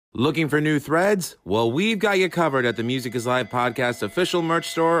Looking for new threads? Well, we've got you covered at the Music is Live podcast official merch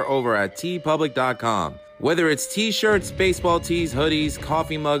store over at tpublic.com. Whether it's t-shirts, baseball tees, hoodies,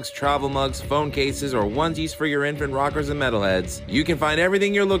 coffee mugs, travel mugs, phone cases, or onesies for your infant rockers and metalheads, you can find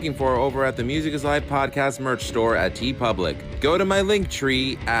everything you're looking for over at the Music is Live podcast merch store at tpublic. Go to my link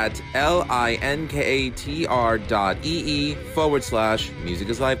tree at linkatr.ee/Music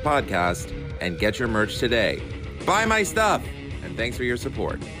is Live podcast and get your merch today. Buy my stuff, and thanks for your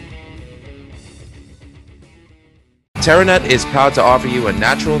support. TerraNut is proud to offer you a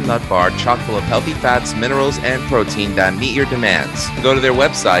natural nut bar chock full of healthy fats, minerals, and protein that meet your demands. Go to their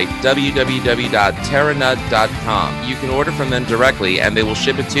website, www.terranut.com. You can order from them directly, and they will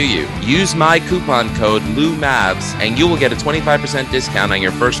ship it to you. Use my coupon code LOUMAVS, and you will get a 25% discount on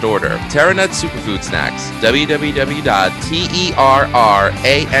your first order. TerraNut Superfood Snacks,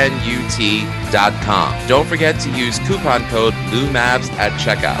 www.terranut.com. Don't forget to use coupon code LOUMAVS at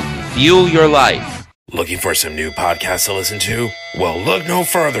checkout. Fuel your life. Looking for some new podcasts to listen to? Well, look no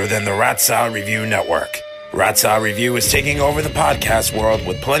further than the Rat Salad Review Network. Rat Salad Review is taking over the podcast world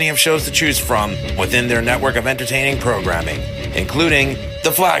with plenty of shows to choose from within their network of entertaining programming, including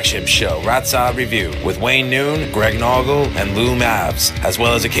the flagship show, Rat Salad Review, with Wayne Noon, Greg Noggle, and Lou Mavs, as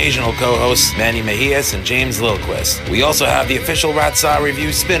well as occasional co-hosts Manny Mejias and James Lilquist. We also have the official Rat Salad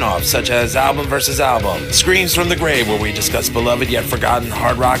Review spin-offs, such as Album vs. Album, Screams from the Grave, where we discuss beloved yet forgotten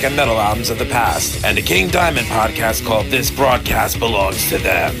hard rock and metal albums of the past, and a King Diamond podcast called This Broadcast Belongs to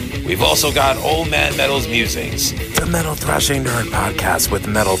Them. We've also got Old Man Metal's Musings, the Metal Thrashing Nerd podcast with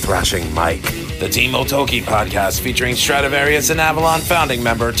Metal Thrashing Mike, the Timo Tolkki podcast featuring Stradivarius and Avalon founding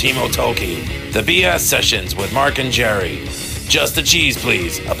member Timo Tolkki, the BS Sessions with Mark and Jerry, Just the Cheese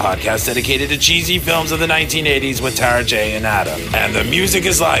Please, a podcast dedicated to cheesy films of the 1980s with Tara J. and Adam, and the Music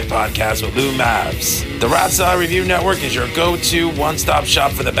is Live podcast with Lou Mavs. The Rat Salad Review Network is your go-to one-stop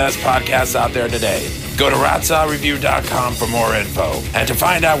shop for the best podcasts out there today. Go to ratsaladreview.com for more info, and to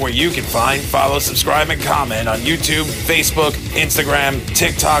find out where you can find, follow, subscribe, and comment on YouTube, Facebook, Instagram,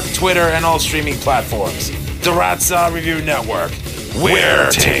 TikTok, Twitter, and all streaming platforms. The Rat Salad Review Network. We're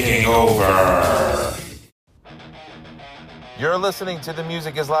taking over. You're listening to the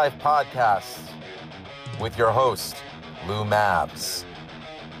Music is Live podcast with your host, Lou Mavs,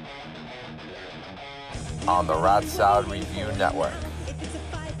 on the Rat Salad Review Network.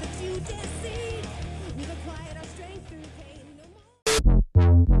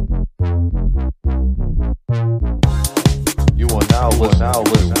 You are now listening to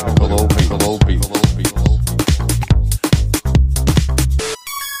Mikolow.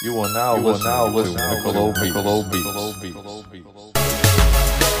 You are now listening to Mikolow. You are now listening to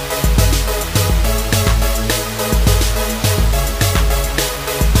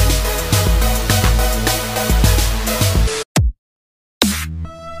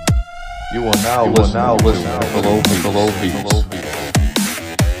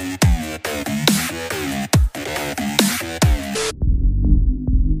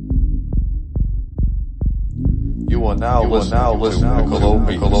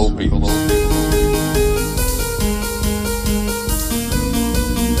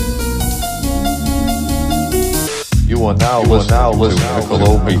You are now listening to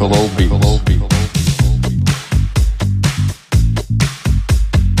Mikolow.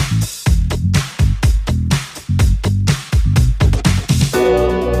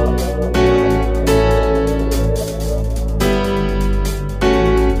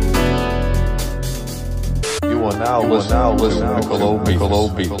 You are now listening to Mikolow. Now listening to Mikolow.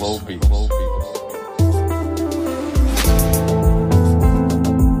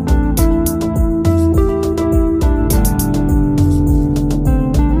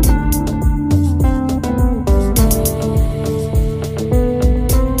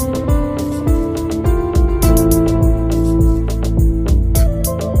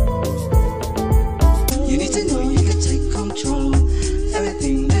 You need to know you can take control.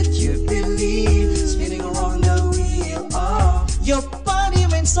 Everything that you believe, spinning around the wheel of your body,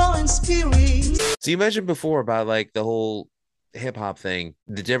 mind, soul, and spirit. So you mentioned before about like the whole hip hop thing,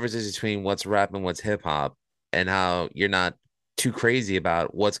 the differences between what's rap and what's hip hop, and how you're not too crazy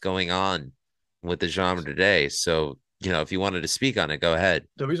about what's going on with the genre today. So, you know, if you wanted to speak on it, go ahead.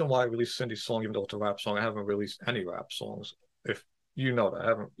 The reason why I released Cindy's song, even though it's a rap song, I haven't released any rap songs. If you know that,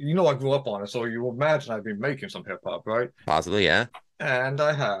 I grew up on it, so you imagine I've been making some hip hop, right? Possibly, yeah. And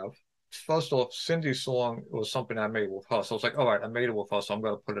I have. First off, Cindy's song was something I made with her. So I was like, all right, I made it with her, so I'm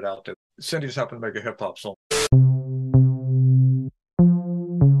going to put it out there. Cindy just happened to make a hip hop song.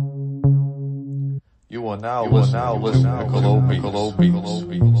 You are now listening to Mikolow.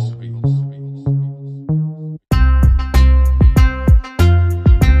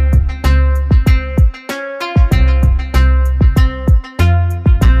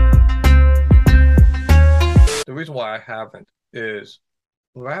 haven't is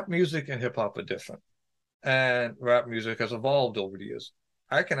rap music and hip hop are different. And rap music has evolved over the years.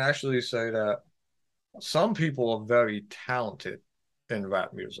 I can actually say that some people are very talented in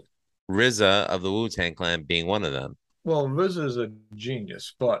rap music. RZA of the Wu-Tang Clan being one of them. Well, Riz is a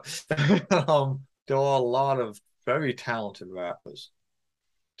genius, but there are a lot of very talented rappers.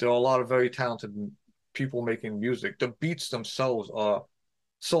 There are a lot of very talented people making music. The beats themselves are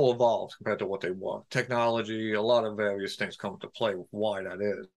so evolved compared to what they were. Technology, a lot of various things come into play with why that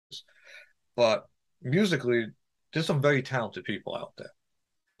is. But musically, there's some very talented people out there.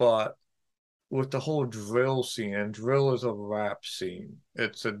 But with the whole drill scene, and drill is a rap scene.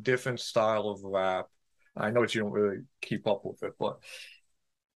 It's a different style of rap. I know that you don't really keep up with it, but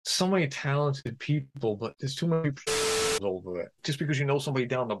so many talented people, but there's too many over it. Just because you know somebody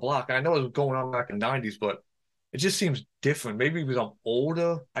down the block. And I know it was going on back in the 90s, but it just seems different. Maybe because I'm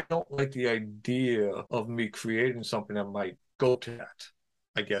older, I don't like the idea of me creating something that might go to that,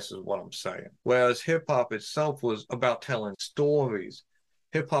 I guess is what I'm saying. Whereas hip hop itself was about telling stories.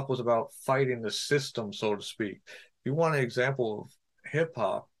 Hip hop was about fighting the system, so to speak. If you want an example of hip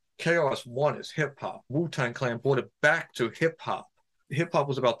hop, KRS-One is hip hop. Wu-Tang Clan brought it back to hip hop. Hip hop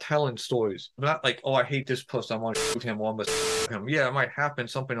was about telling stories, not like, oh, I hate this person, I want to shoot him, or I'm gonna shoot him. Yeah, it might happen,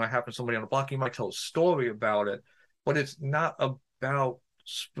 something might happen to somebody on the block, you might tell a story about it, but it's not about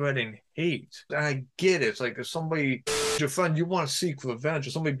spreading hate. And I get it. It's like if somebody, your friend, you want to seek revenge,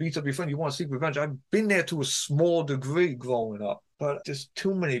 or somebody beats up your friend, you want to seek revenge. I've been there to a small degree growing up, but there's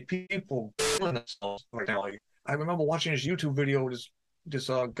too many people killing themselves right now. Like, I remember watching this YouTube video. This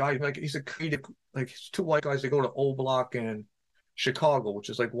guy, like, he's a creative, like, it's two white guys. They go to O Block in Chicago, which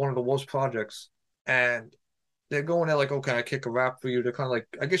is like one of the worst projects, and they're going there like, okay, I kick a rap for you. They're kind of like,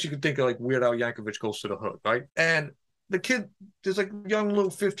 I guess you could think of like Weird Al Yankovic Goes to the Hood, right? And the kid, there's like young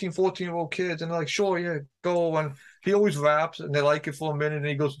little 15, 14-year-old kids, and they're like, sure, yeah, go. And he always raps, and they like it for a minute, and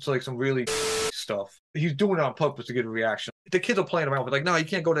he goes into like some really stuff. He's doing it on purpose to get a reaction. The kids are playing around, but like, no, you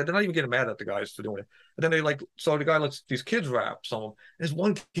can't go there. They're not even getting mad at the guys for doing it. And then they like, so the guy lets these kids rap some of them. And this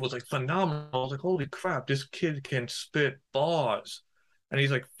one kid was like phenomenal. I was like, holy crap, this kid can spit bars. And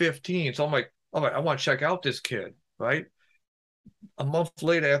he's like 15. So I'm like, all right, I want to check out this kid, right? A month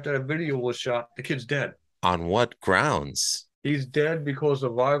later, after that video was shot, the kid's dead. On what grounds? He's dead because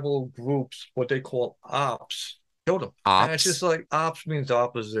the rival groups, what they call ops, killed him. Ops? And it's just like, ops means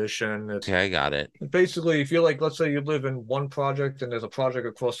opposition. Okay, I got it. Basically, if you're like, let's say you live in one project and there's a project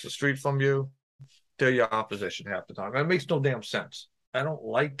across the street from you, they're your opposition half the time. And it makes no damn sense. I don't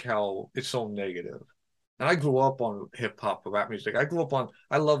like how it's so negative. And I grew up on hip hop or rap music. I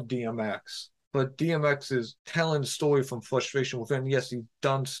love DMX. But DMX is telling the story from frustration within. Yes, he's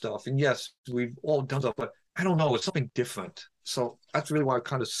done stuff. And yes, we've all done stuff. But I don't know. It's something different. So that's really why I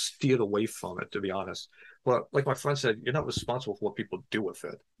kind of steered away from it, to be honest. But like my friend said, you're not responsible for what people do with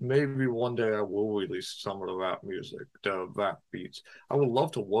it. Maybe one day I will release some of the rap music, the rap beats. I would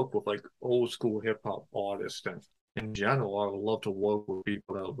love to work with like old school hip hop artists. And in general, I would love to work with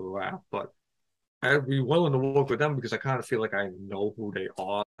people that rap. But I'd be willing to work with them because I kind of feel like I know who they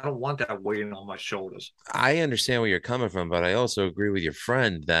are. I don't want that weighing on my shoulders. I understand where you're coming from, but I also agree with your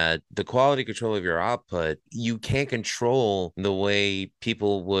friend that the quality control of your output, you can't control the way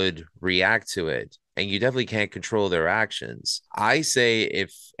people would react to it. And you definitely can't control their actions. I say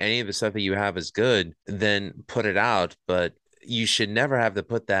if any of the stuff that you have is good, then put it out. But you should never have to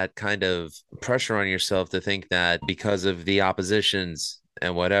put that kind of pressure on yourself to think that because of the oppositions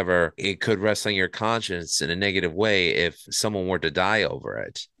and whatever, it could rest on your conscience in a negative way if someone were to die over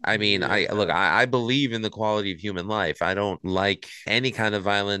it. I mean, I believe in the quality of human life. I don't like any kind of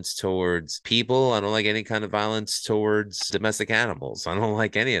violence towards people. I don't like any kind of violence towards domestic animals. I don't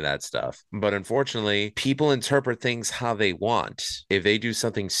like any of that stuff. But unfortunately, people interpret things how they want. If they do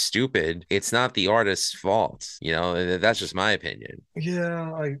something stupid, it's not the artist's fault. You know, that's just my opinion.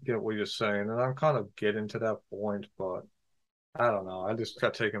 Yeah, I get what you're saying. And I'm kind of getting to that point, but I don't know. I just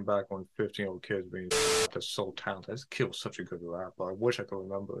got taken back when 15-year-old kids being that's so talented. This kid was such a good rapper. I wish I could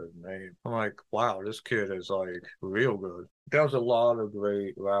remember his name. I'm like, wow, this kid is like real good. There was a lot of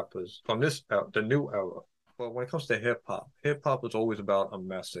great rappers from this the new era. But when it comes to hip hop was always about a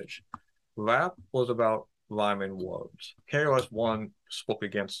message. Rap was about rhyming words. KRS-One spoke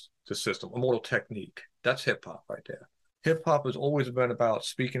against the system, Immortal Technique. That's hip hop right there. Hip hop has always been about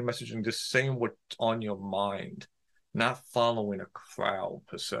speaking a message and just saying what's on your mind, not following a crowd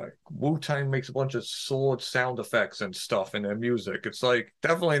per se. Wu-Tang makes a bunch of sword sound effects and stuff in their music. It's like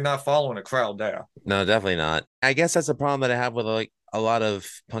definitely not following a crowd there. No, definitely not. I guess that's a problem that I have with like a lot of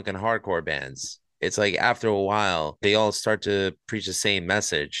punk and hardcore bands. It's like after a while, they all start to preach the same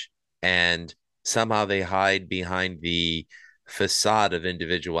message. And somehow they hide behind the facade of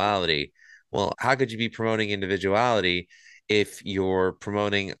individuality. Well, how could you be promoting individuality if you're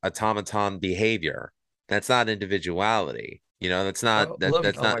promoting automaton behavior? That's not individuality. Let me go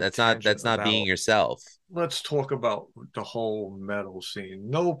on my That's tangent not being about. yourself. Let's talk about the whole metal scene.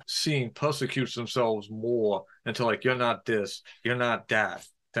 No scene persecutes themselves more until like you're not this, you're not that,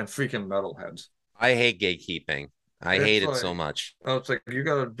 than freaking metalheads. I hate gatekeeping. I It's hate it so like much. it's like you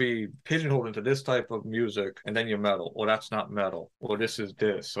gotta be pigeonholed into this type of music and then you're metal, or that's not metal, or this is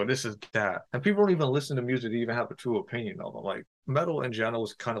this, or this is that. And people don't even listen to music to even have a true opinion of them. Like metal in general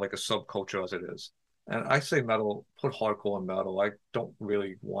is kind of like a subculture as it is. And I say metal, put hardcore in metal. I don't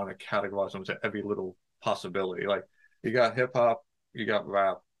really want to categorize them to every little possibility. Like you got hip hop, you got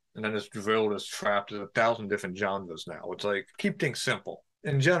rap, and then there's drill, there's trap, there's 1,000 different genres now. It's like keep things simple.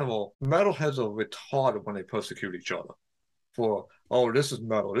 In general, metalheads are retarded when they persecute each other for, oh, this is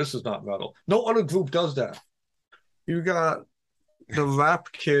metal, this is not metal. No other group does that. You got the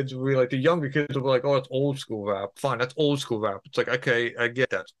rap kids, we like the younger kids will be like, oh, it's old school rap. Fine, that's old school rap. It's like, okay, I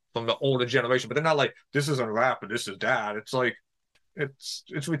get that from the older generation, but they're not like, this isn't rap and this is that. It's like, it's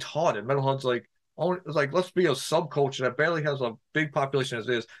retarded. Metalhead's like, oh, it's like, let's be a subculture that barely has a big population as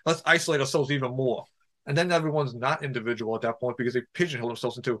it is. Let's isolate ourselves even more. And then everyone's not individual at that point because they pigeonhole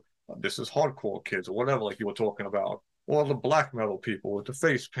themselves into this is hardcore kids or whatever, like you were talking about. Or the black metal people with the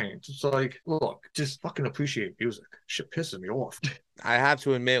face paint. It's like, look, just fucking appreciate music. Shit pisses me off. I have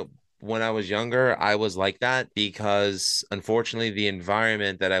to admit, when I was younger, I was like that because unfortunately, the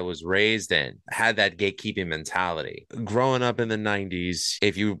environment that I was raised in had that gatekeeping mentality. Growing up in the 90s,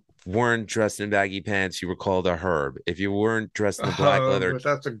 if you weren't dressed in baggy pants, you were called a herb. If you weren't dressed in the black leather, But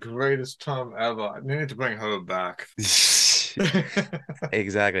that's the greatest term ever. I need to bring her back.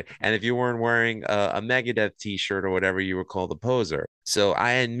 exactly. And if you weren't wearing a Megadeth t-shirt or whatever, you were called a poser. So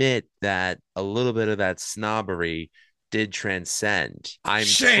I admit that a little bit of that snobbery did transcend. I'm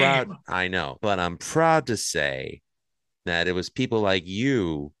proud, Shame. I know, but I'm proud to say that it was people like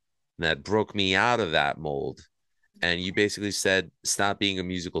you that broke me out of that mold. And you basically said, stop being a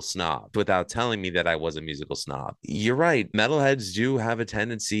musical snob without telling me that I was a musical snob. You're right. Metalheads do have a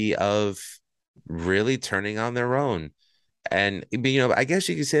tendency of really turning on their own. And I guess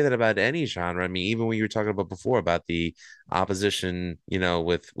you could say that about any genre. I mean, even when you were talking about before about the opposition,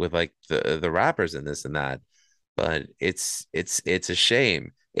 with like the rappers and this and that. But it's a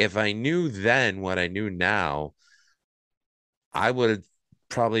shame. If I knew then what I knew now, I would have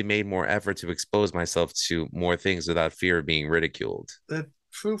probably made more effort to expose myself to more things without fear of being ridiculed. The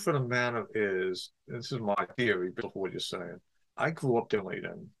truth of the matter is, this is my theory, but what you're saying. I grew up differently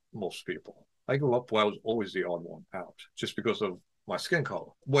than most people. I grew up where I was always the odd one out, just because of my skin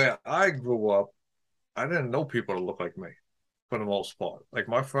color. Where I grew up, I didn't know people that looked like me, for the most part. Like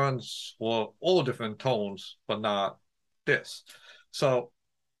my friends were all different tones, but not this. So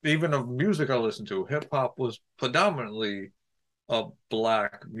even the music I listened to, hip hop was predominantly of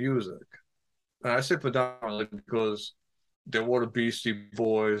black music. And I say predominantly because there were the Beastie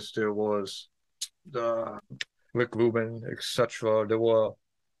Boys, there was the Rick Rubin, etc. There were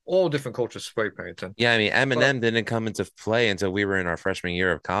all different cultures spray painting. Yeah, I mean, But Eminem didn't come into play until we were in our freshman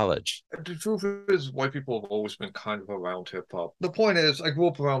year of college. the truth is, white people have always been kind of around hip hop. The point is, I grew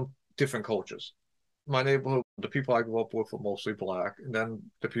up around different cultures. My neighborhood, the people I grew up with were mostly black, and then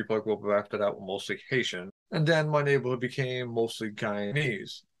the people I grew up with after that were mostly Haitian. And then my neighborhood became mostly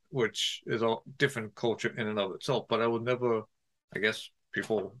Guyanese, which is a different culture in and of itself. But I would never, I guess,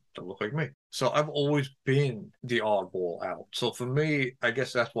 people that look like me. So I've always been the oddball out. So for me, I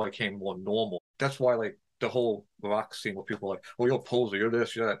guess that's why I came more normal. That's why like the whole rock scene where people are like, oh, you're a poser, you're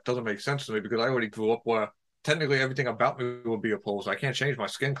this, you're that, doesn't make sense to me because I already grew up where technically everything about me would be a poser. I can't change my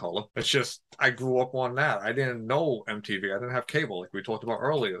skin color. It's just I grew up on that. I didn't know MTV. I didn't have cable like we talked about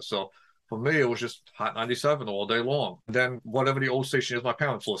earlier. So for me, it was just Hot 97 all day long. Then whatever the old station is my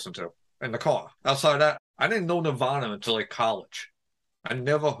parents listened to in the car. Outside of that, I didn't know Nirvana until like college. I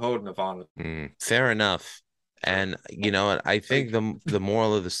never heard Nirvana. Fair enough. And I think the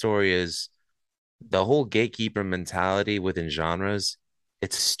moral of the story is the whole gatekeeper mentality within genres,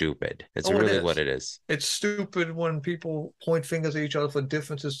 it's stupid. It's Oh, it really what is. it is. It's stupid when people point fingers at each other for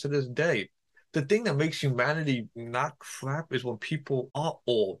differences to this day. The thing that makes humanity not crap is when people are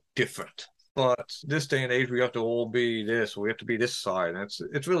all different. But this day and age, we have to all be this, we have to be this side. And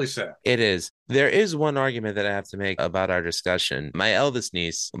it's really sad. It is. There is one argument that I have to make about our discussion. My eldest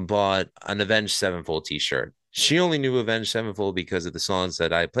niece bought an Avenged Sevenfold t-shirt. She only knew Avenged Sevenfold because of the songs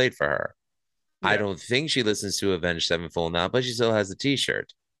that I played for her. I Yeah. don't think she listens to Avenged Sevenfold now, but she still has the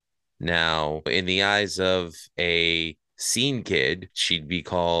t-shirt. Now, in the eyes of a scene kid, she'd be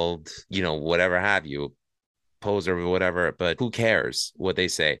called, whatever have you, poser or whatever, but who cares what they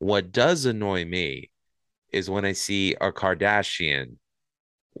say? What does annoy me is when I see a Kardashian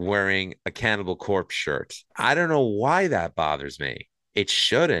wearing a Cannibal Corpse shirt. I don't know why that bothers me. It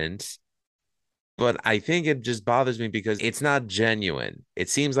shouldn't, but I think it just bothers me because it's not genuine. It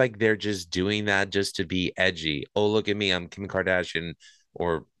seems like they're just doing that just to be edgy. Oh, look at me, I'm Kim Kardashian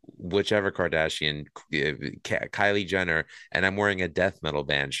or whichever Kardashian, Kylie Jenner, and I'm wearing a death metal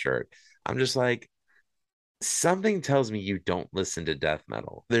band shirt. I'm just like, something tells me you don't listen to death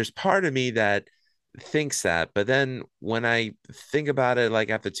metal. There's part of me that thinks that, but then when I think about it, like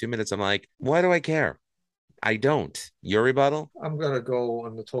after 2 minutes, I'm like, why do I care? I don't. Your rebuttal? I'm gonna go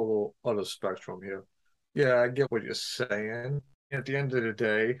on the total other spectrum here. Yeah, I get what you're saying. At the end of the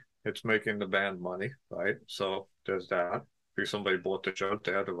day, it's making the band money, right? So there's that. Because somebody bought the shirt,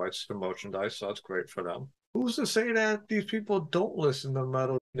 they had the rights to the merchandise, so that's great for them. Who's to say that these people don't listen to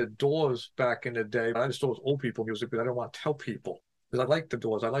metal? The Doors back in the day, I just thought it was old people music because I didn't want to tell people. Because I like the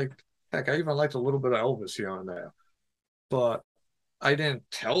Doors. Heck, I even liked a little bit of Elvis here and there. But I didn't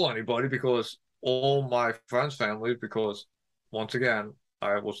tell anybody because all my friends' families, because once again,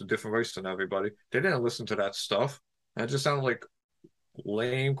 I was a different race than everybody. They didn't listen to that stuff. And it just sounded like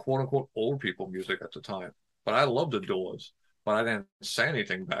lame, quote unquote, old people music at the time. But I loved the Doors, but I didn't say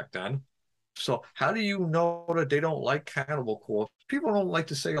anything back then. So how do you know that they don't like Cannibal Corpse? People don't like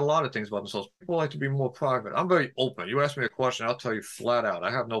to say a lot of things about themselves. People like to be more private. I'm very open. You ask me a question, I'll tell you flat out.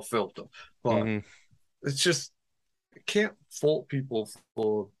 I have no filter. But it's just, you can't fault people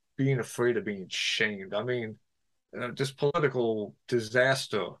for being afraid of being shamed. I mean, this political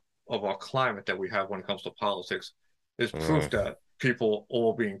disaster of our climate that we have when it comes to politics is proof that people are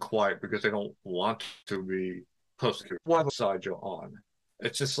all being quiet because they don't want to be persecuted. Whatever side you're on.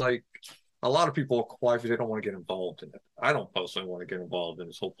 It's just like a lot of people are quiet because they don't want to get involved in it. I don't personally want to get involved in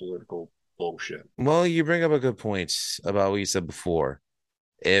this whole political bullshit. Well, you bring up a good point about what you said before.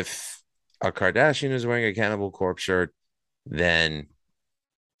 If a Kardashian is wearing a Cannibal Corpse shirt, then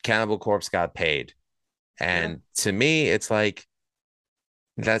Cannibal Corpse got paid. And to me, it's like,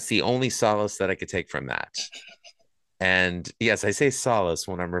 that's the only solace that I could take from that. And yes, I say solace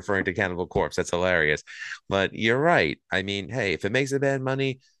when I'm referring to Cannibal Corpse. That's hilarious. But you're right. I mean, hey, if it makes the band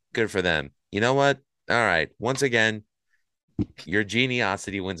money, good for them. You know what? All right. Once again, your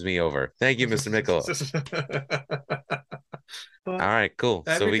geniosity wins me over. Thank you, Mr. Mikolow. All right, cool.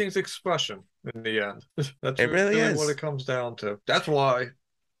 Everything's expression in the end. That's it really is what it comes down to. That's why,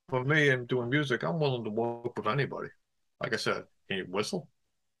 for me, in doing music, I'm willing to work with anybody. Like I said, can you whistle?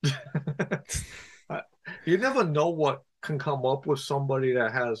 You never know what can come up with somebody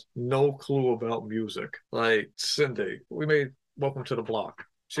that has no clue about music. Like Cindy, we made Welcome to the Block.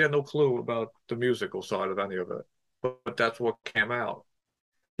 She had no clue about the musical side of any of it, but that's what came out.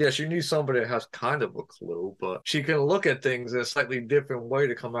 Yeah, she needs somebody that has kind of a clue, but she can look at things in a slightly different way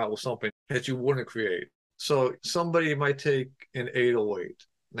to come out with something that you wouldn't create. So somebody might take an 808.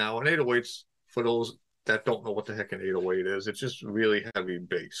 Now, an 808's, for those that don't know what the heck an 808 is, it's just really heavy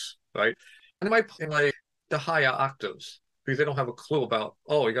bass, right? And they might put in like the higher octaves because they don't have a clue about,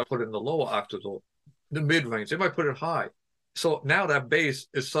 oh, you got to put it in the lower octaves or the mid range. They might put it high. So now that bass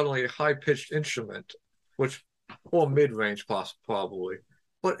is suddenly a high pitched instrument, or mid range probably.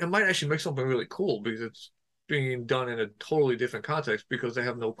 But it might actually make something really cool because it's being done in a totally different context because they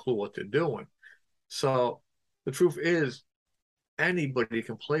have no clue what they're doing. So the truth is, anybody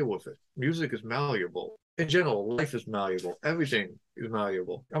can play with it. Music is malleable. In general, life is malleable. Everything is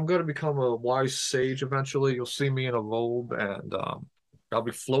malleable. I'm going to become a wise sage eventually. You'll see me in a robe and I'll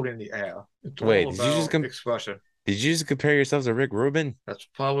be floating in the air. It's Wait, all did you just expression. Did you just compare yourself to Rick Rubin? That's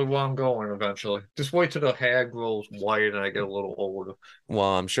probably where I'm going eventually. Just wait till the hair grows white and I get a little older. Well,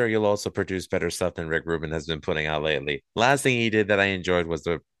 I'm sure you'll also produce better stuff than Rick Rubin has been putting out lately. Last thing he did that I enjoyed was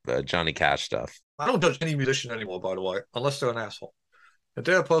the Johnny Cash stuff. I don't judge any musician anymore, by the way, unless they're an asshole. If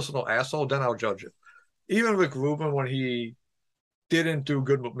they're a personal asshole, then I'll judge it. Even Rick Rubin, when he didn't do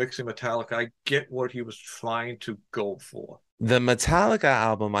good with mixing Metallica, I get what he was trying to go for. The Metallica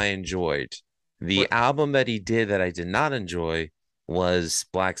album I enjoyed. The album that he did that I did not enjoy was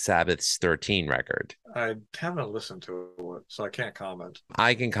Black Sabbath's 13 record. I haven't listened to it, so I can't comment.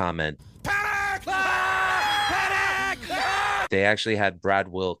 I can comment. Panic! Panic! They actually had Brad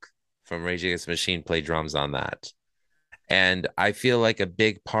Wilk from Rage Against the Machine play drums on that. And I feel like a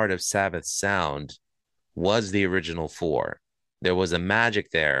big part of Sabbath's sound was the original four. There was a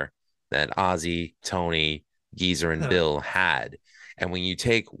magic there that Ozzy, Tony, Geezer, and Bill had. And when you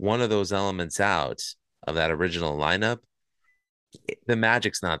take one of those elements out of that original lineup, the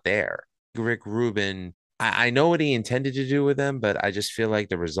magic's not there. Rick Rubin, I know what he intended to do with them, but I just feel like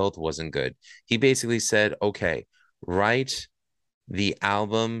the result wasn't good. He basically said, okay, write the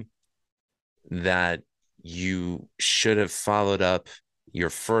album that you should have followed up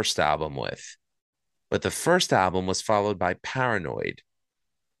your first album with. But the first album was followed by Paranoid,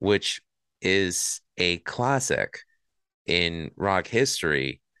 which is a classic in rock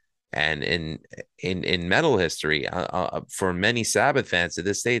history and in metal history. For many Sabbath fans to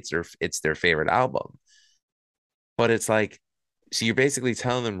this day, it's their favorite album. But it's like, so you're basically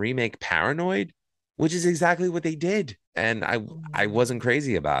telling them remake Paranoid, which is exactly what they did, and I wasn't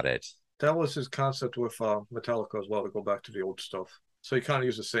crazy about it. That was his concept with Metallica as well, to go back to the old stuff. So he kind of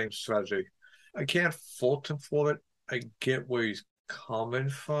used the same strategy. I can't fault him for it. I get where he's coming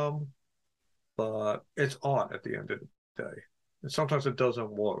from, but it's art at the end of the day. And sometimes it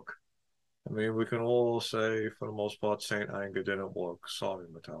doesn't work. I mean, we can all say, for the most part, Saint Anger didn't work. Sorry,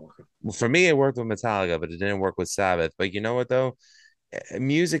 Metallica. Well, for me, it worked with Metallica, but it didn't work with Sabbath. But you know what, though?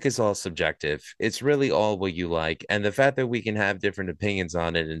 Music is all subjective. It's really all what you like. And the fact that we can have different opinions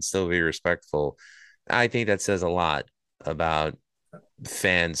on it and still be respectful, I think that says a lot about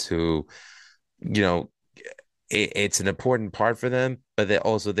fans who, you know, it's an important part for them, but they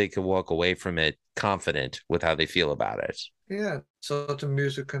could walk away from it confident with how they feel about it. Yeah, certain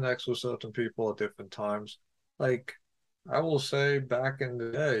music connects with certain people at different times. Like, I will say back in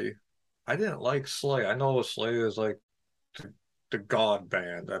the day, I didn't like Slay. I know Slay is like the god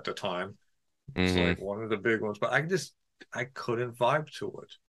band at the time. It's like one of the big ones, but I couldn't vibe to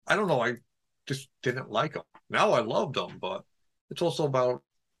it. I don't know, I just didn't like them. Now I love them, but it's also about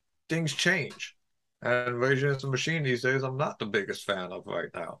things change. And Rage Against the Machine these days, I'm not the biggest fan of right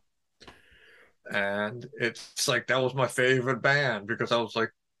now. And it's like, that was my favorite band because I was like,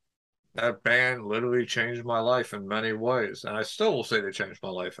 that band literally changed my life in many ways. And I still will say they changed my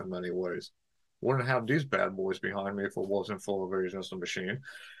life in many ways. Wouldn't have these bad boys behind me if it wasn't for Rage Against the Machine.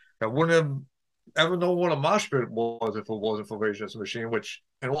 I wouldn't have ever known what a mosh pit was if it wasn't for Rage Against the Machine, which,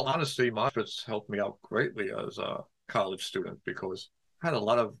 in all honesty, mosh pits helped me out greatly as a college student because I had a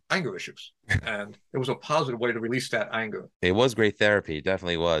lot of anger issues. And it was a positive way to release that anger. It was great therapy. It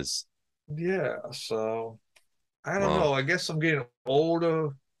definitely was. Yeah, so I don't know. I guess I'm getting older,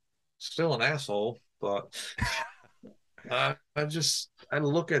 still an asshole, but I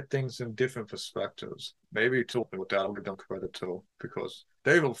look at things in different perspectives. Maybe too with that, I'll give them credit too, because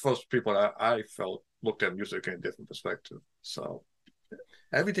they were the first people that I felt looked at music in a different perspective. So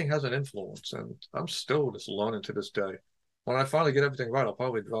everything has an influence, and I'm still just learning to this day. When I finally get everything right, I'll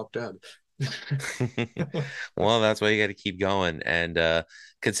probably drop dead. Well, that's why you got to keep going. And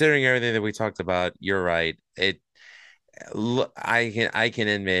considering everything that we talked about, you're right. I can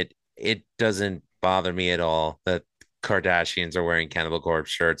admit it doesn't bother me at all that Kardashians are wearing Cannibal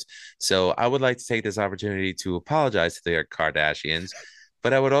Corpse shirts. So I would like to take this opportunity to apologize to the Kardashians,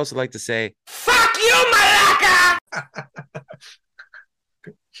 but I would also like to say, "Fuck you, Malaka!"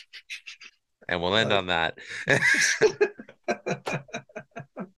 And we'll end on that.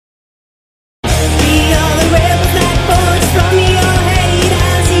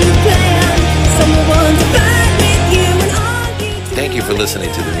 Thank you for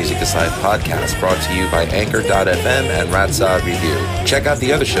listening to the Music is Life podcast, brought to you by Anchor.fm and Ratsaw Review. Check out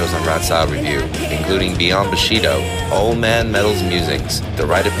the other shows on Ratsaw Review, including Beyond Bushido, Old Man Metal's Musings, The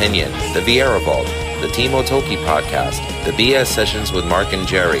Right Opinion, The Vieira Vault, the Timo Toki podcast, the BS Sessions with Mark and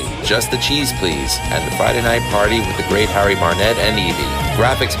Jerry, Just the Cheese Please, and the Friday Night Party with the great Harry Barnett and Evie.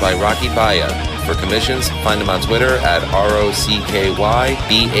 Graphics by Rocky Baya. For commissions, find them on Twitter at ROCKYBAIA.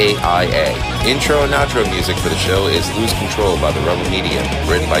 Intro and outro music for the show is Lose Control by The Rebel Medium,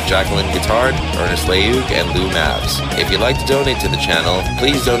 written by Jacqueline Guitard, Ernest Leuk, and Lou Mavs. If you'd like to donate to the channel,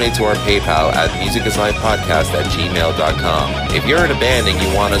 please donate to our PayPal at musicisLifepodcast@gmail.com. If you're in a band and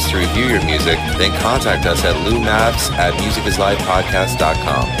you want us to review your music, then contact us at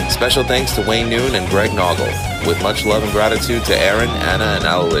LouMavs@musicisLifepodcast.com. Special thanks to Wayne Noon and Greg Noggle, with much love and gratitude to Aaron, Anna, and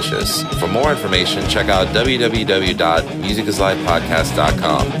Aloysius. For more information, check out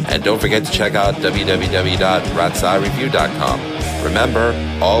www.musicisLifepodcast.com. And don't forget to check out www.ratsareview.com. Remember,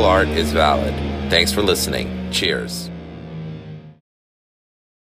 all art is valid. Thanks for listening. Cheers.